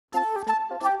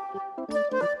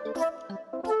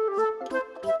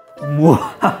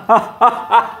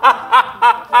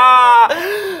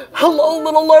Hello,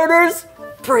 little learners!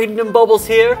 Braden and Bubbles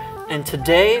here, and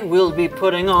today we'll be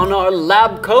putting on our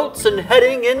lab coats and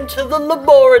heading into the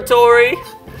laboratory.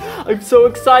 I'm so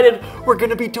excited. We're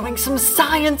gonna be doing some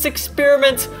science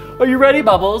experiments. Are you ready,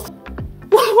 Bubbles?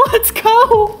 Let's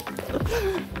go!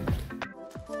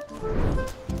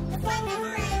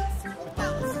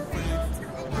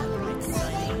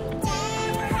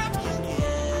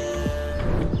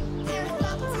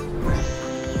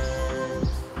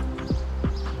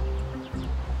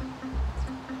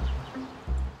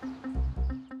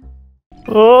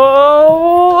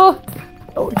 Oh,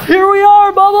 here we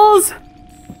are, Bubbles.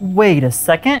 Wait a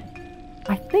second.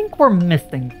 I think we're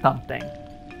missing something.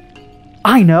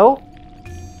 I know.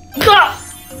 Ah,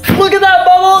 look at that,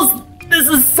 Bubbles. This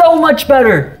is so much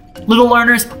better. Little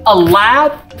learners, a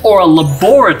lab or a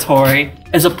laboratory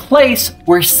is a place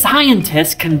where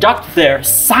scientists conduct their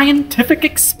scientific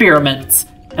experiments.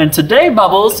 And today,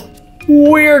 Bubbles,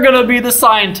 we're gonna be the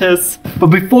scientists. But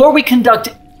before we conduct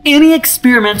any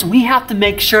experiments, we have to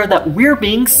make sure that we're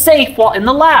being safe while in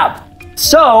the lab.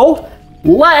 So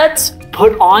let's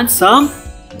put on some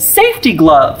safety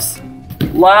gloves,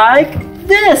 like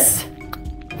this.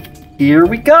 Here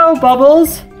we go,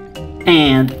 Bubbles.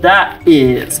 And that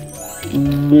is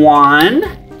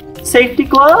one safety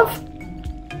glove.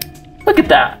 Look at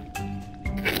that.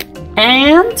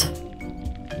 And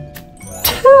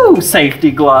two safety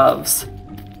gloves.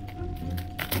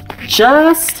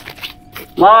 Just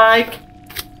like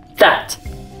that.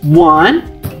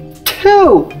 One,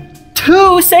 two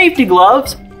safety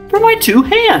gloves for my two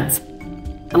hands.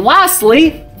 And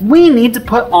lastly, we need to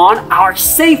put on our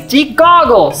safety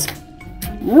goggles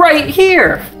right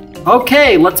here.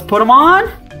 Okay, let's put them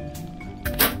on.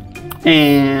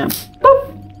 And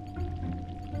boop.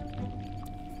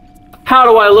 How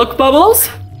do I look, Bubbles?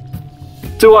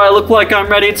 Do I look like I'm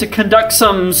ready to conduct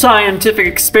some scientific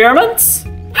experiments?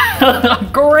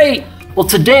 Great. Well,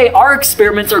 today our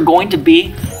experiments are going to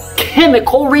be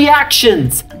chemical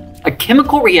reactions. A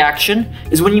chemical reaction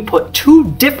is when you put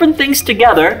two different things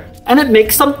together and it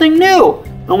makes something new.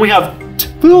 And we have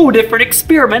two different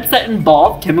experiments that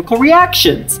involve chemical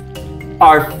reactions.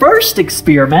 Our first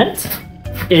experiment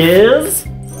is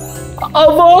a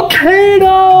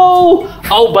volcano.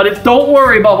 Oh, but don't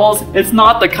worry, Bubbles. It's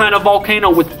not the kind of volcano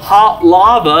with hot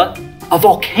lava. A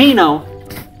volcano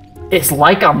is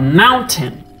like a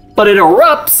mountain, but it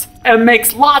erupts and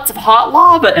makes lots of hot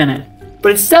lava in it.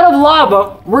 But instead of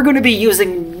lava, we're going to be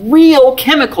using real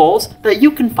chemicals that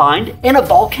you can find in a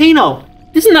volcano.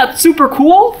 Isn't that super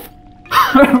cool?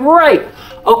 Right.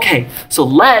 Okay, so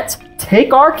let's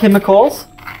take our chemicals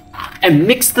and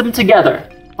mix them together.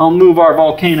 I'll move our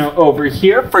volcano over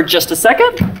here for just a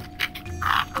second.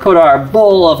 Put our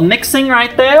bowl of mixing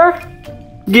right there.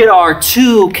 Get our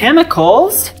two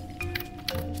chemicals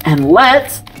and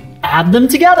let's add them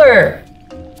together.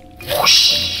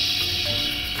 Whoosh.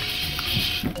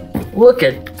 Look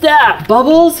at that,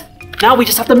 Bubbles. Now we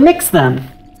just have to mix them.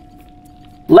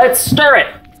 Let's stir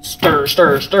it. Stir,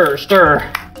 stir, stir,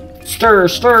 stir. Stir,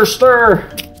 stir, stir.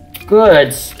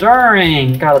 Good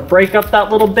stirring. Gotta break up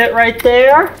that little bit right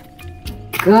there.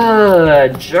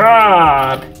 Good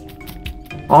job.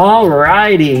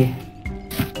 Alrighty.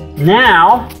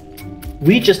 Now,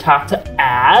 we just have to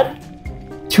add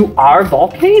to our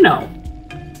volcano.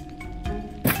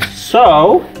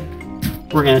 So,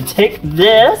 we're gonna take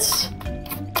this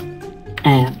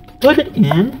and put it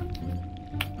in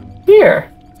here.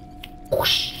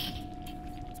 Whoosh.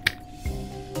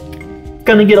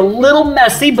 Gonna get a little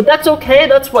messy, but that's okay.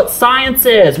 That's what science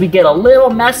is. We get a little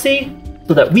messy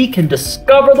so that we can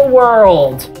discover the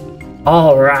world.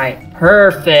 All right,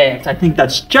 perfect. I think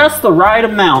that's just the right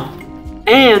amount.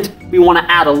 And we want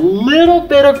to add a little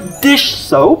bit of dish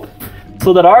soap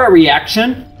so that our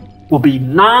reaction will be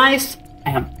nice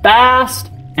and fast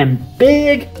and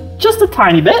big, just a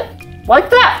tiny bit, like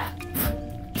that.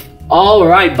 All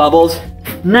right, Bubbles.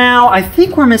 Now, I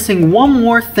think we're missing one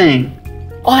more thing.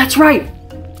 Oh, that's right.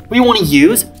 We want to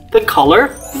use the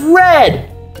color red.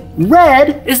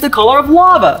 Red is the color of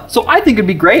lava. So I think it'd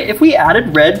be great if we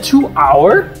added red to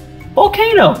our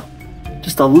volcano.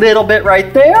 Just a little bit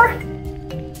right there.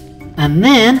 And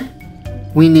then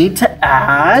we need to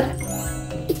add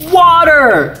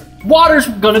water. Water's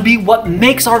gonna be what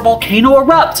makes our volcano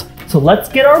erupt. So let's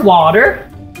get our water.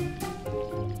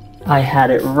 I had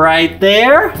it right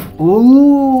there.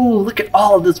 Ooh, look at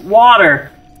all of this water.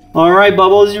 All right,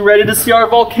 Bubbles, you ready to see our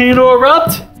volcano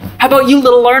erupt? How about you,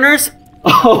 little learners?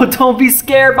 Oh, don't be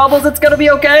scared, Bubbles, it's gonna be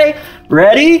okay.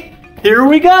 Ready? Here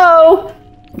we go.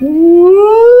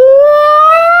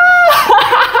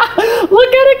 Look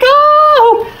at it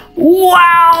go!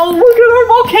 Wow, look at our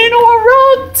volcano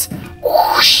erupt!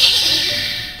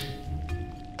 Whoosh.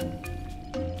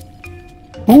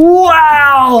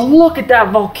 Wow, look at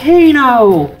that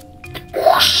volcano!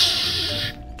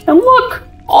 Whoosh. And look,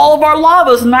 all of our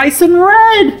lava's nice and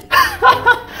red!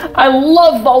 I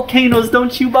love volcanoes,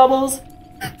 don't you, Bubbles?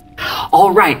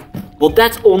 All right, well,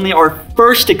 that's only our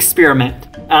first experiment.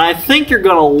 And I think you're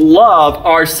gonna love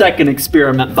our second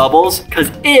experiment, Bubbles, because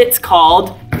it's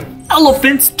called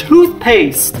Elephant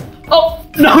Toothpaste. Oh,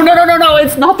 no,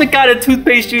 it's not the kind of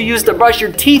toothpaste you use to brush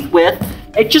your teeth with.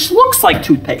 It just looks like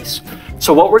toothpaste.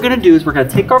 So what we're gonna do is we're gonna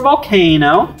take our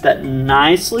volcano that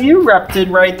nicely erupted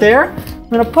right there.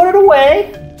 We're gonna put it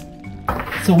away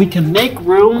so we can make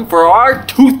room for our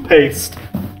toothpaste.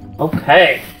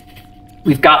 Okay,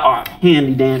 we've got our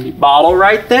handy dandy bottle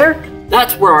right there.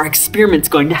 That's where our experiment's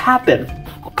going to happen.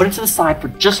 I'll put it to the side for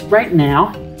just right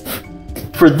now.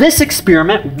 For this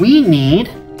experiment, we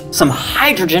need some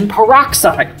hydrogen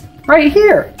peroxide right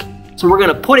here. So we're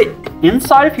gonna put it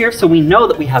inside of here so we know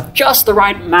that we have just the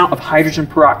right amount of hydrogen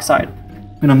peroxide.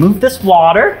 I'm gonna move this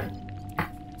water.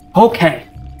 Okay,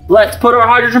 let's put our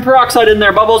hydrogen peroxide in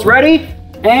there. Bubbles, ready?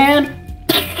 And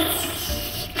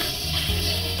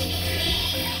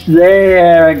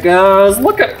there it goes.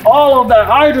 Look at all of that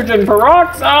hydrogen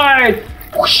peroxide.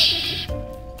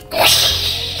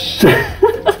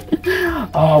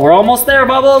 Oh, we're almost there,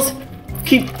 Bubbles.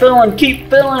 Keep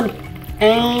filling,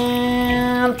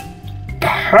 and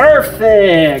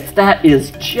perfect. That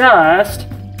is just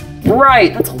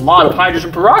right. That's a lot of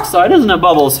hydrogen peroxide, isn't it,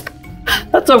 Bubbles?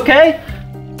 That's okay.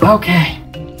 Okay,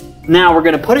 now we're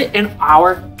gonna put it in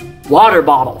our water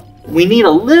bottle. We need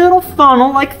a little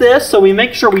funnel like this so we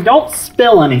make sure we don't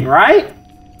spill any, right?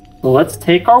 So let's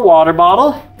take our water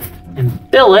bottle and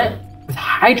fill it with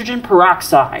hydrogen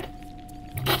peroxide.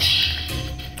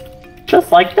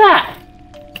 Just like that.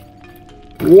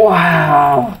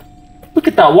 Wow. Look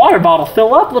at that water bottle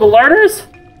fill up, little learners.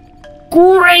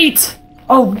 Great.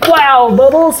 Oh, wow,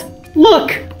 Bubbles.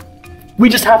 Look. We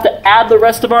just have to add the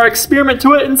rest of our experiment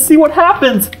to it and see what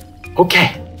happens.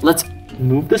 Okay, let's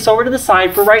move this over to the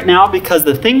side for right now because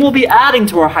the thing we'll be adding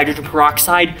to our hydrogen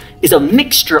peroxide is a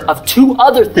mixture of two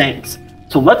other things.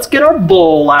 So let's get our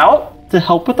bowl out to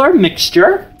help with our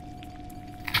mixture.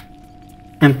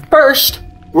 And first,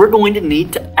 we're going to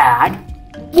need to add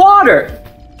water.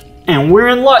 And we're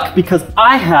in luck because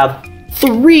I have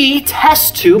 3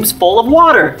 test tubes full of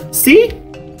water. See?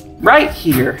 Right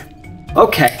here.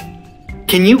 Okay.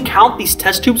 Can you count these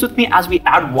test tubes with me as we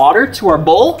add water to our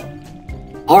bowl?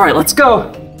 All right, let's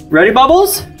go. Ready,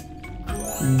 Bubbles?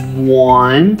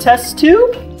 1 test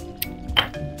tube.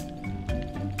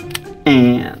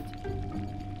 And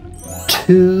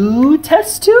 2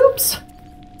 test tubes.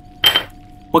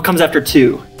 What comes after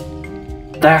 2?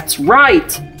 That's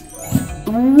right.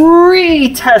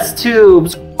 3 test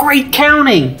tubes. Great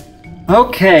counting.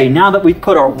 Okay, now that we've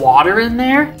put our water in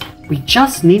there, we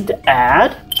just need to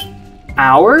add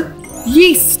our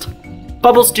yeast.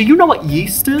 Bubbles, do you know what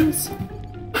yeast is?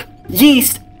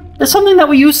 Yeast is something that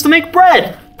we use to make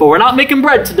bread, but we're not making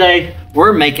bread today.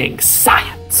 We're making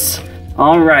science.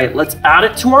 All right, let's add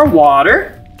it to our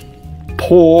water.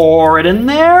 Pour it in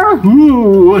there.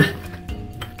 Ooh.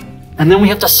 And then we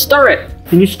have to stir it.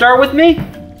 Can you stir with me?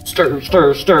 Stir,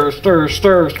 stir, stir, stir,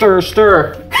 stir, stir,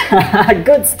 stir.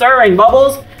 Good stirring,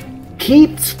 Bubbles.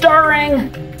 Keep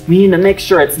stirring. We need to make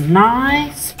sure it's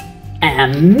nice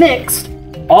and mixed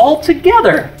all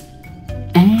together.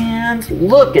 And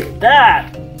look at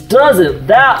that. Doesn't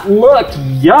that look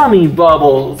yummy,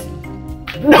 Bubbles?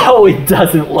 No, it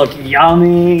doesn't look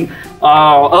yummy.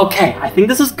 Oh, okay, I think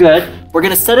this is good. We're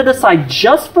gonna set it aside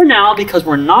just for now because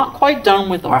we're not quite done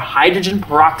with our hydrogen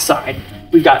peroxide.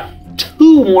 We've got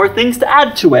 2 more things to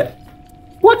add to it.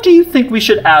 What do you think we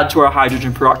should add to our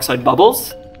hydrogen peroxide,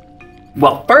 Bubbles?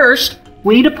 Well, first,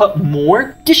 we need to put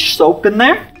more dish soap in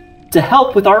there to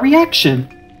help with our reaction.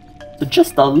 So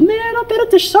just a little bit of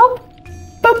dish soap.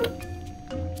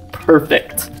 Boop.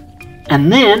 Perfect.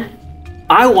 And then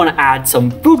I want to add some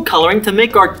food coloring to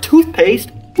make our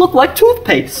toothpaste look like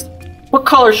toothpaste. What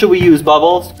color should we use,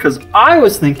 Bubbles? Because I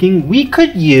was thinking we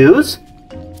could use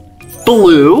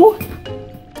blue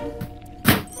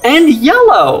and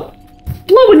yellow.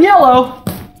 Blue and yellow,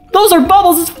 those are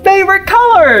Bubbles' favorite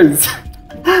colors.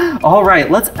 All right,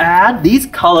 let's add these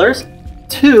colors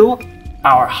to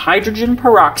our hydrogen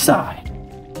peroxide.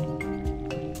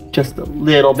 Just a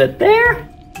little bit there.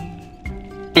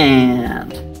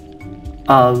 And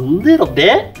a little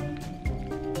bit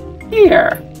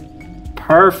here.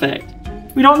 Perfect.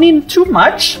 We don't need too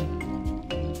much.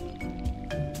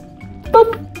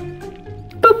 Boop.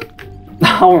 Boop.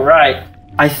 All right,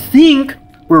 I think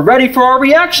we're ready for our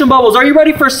reaction bubbles. Are you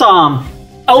ready for some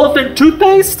elephant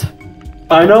toothpaste?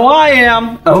 I know I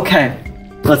am. Okay,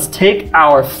 let's take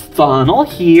our funnel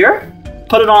here,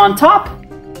 put it on top,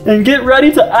 and get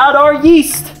ready to add our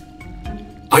yeast.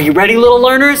 Are you ready, little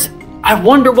learners? I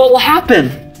wonder what will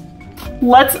happen.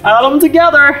 Let's add them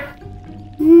together.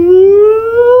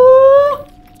 Ooh,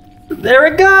 there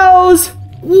it goes.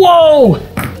 Whoa,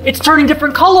 it's turning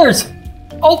different colors.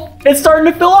 Oh, it's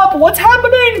starting to fill up. What's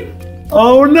happening?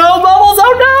 Oh no, Bubbles,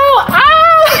 oh no!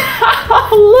 Ah!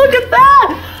 Look at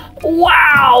that!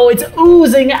 Wow, it's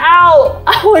oozing out.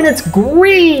 Oh, and it's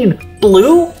green.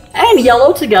 Blue and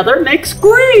yellow together makes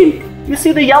green. You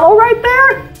see the yellow right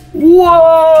there?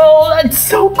 Whoa, that's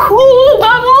so cool,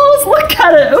 Bubbles. Look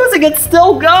at it oozing, it's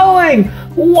still going.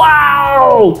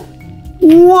 Wow.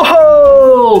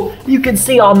 Whoa. You can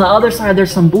see on the other side,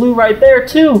 there's some blue right there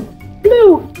too.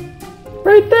 Blue,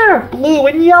 right there, blue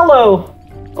and yellow.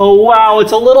 Oh wow,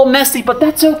 it's a little messy, but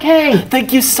that's okay.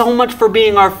 Thank you so much for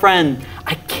being our friend.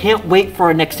 I can't wait for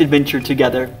our next adventure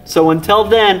together. So until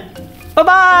then,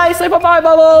 bye-bye. Say bye-bye,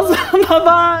 Bubbles.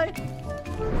 Bye-bye.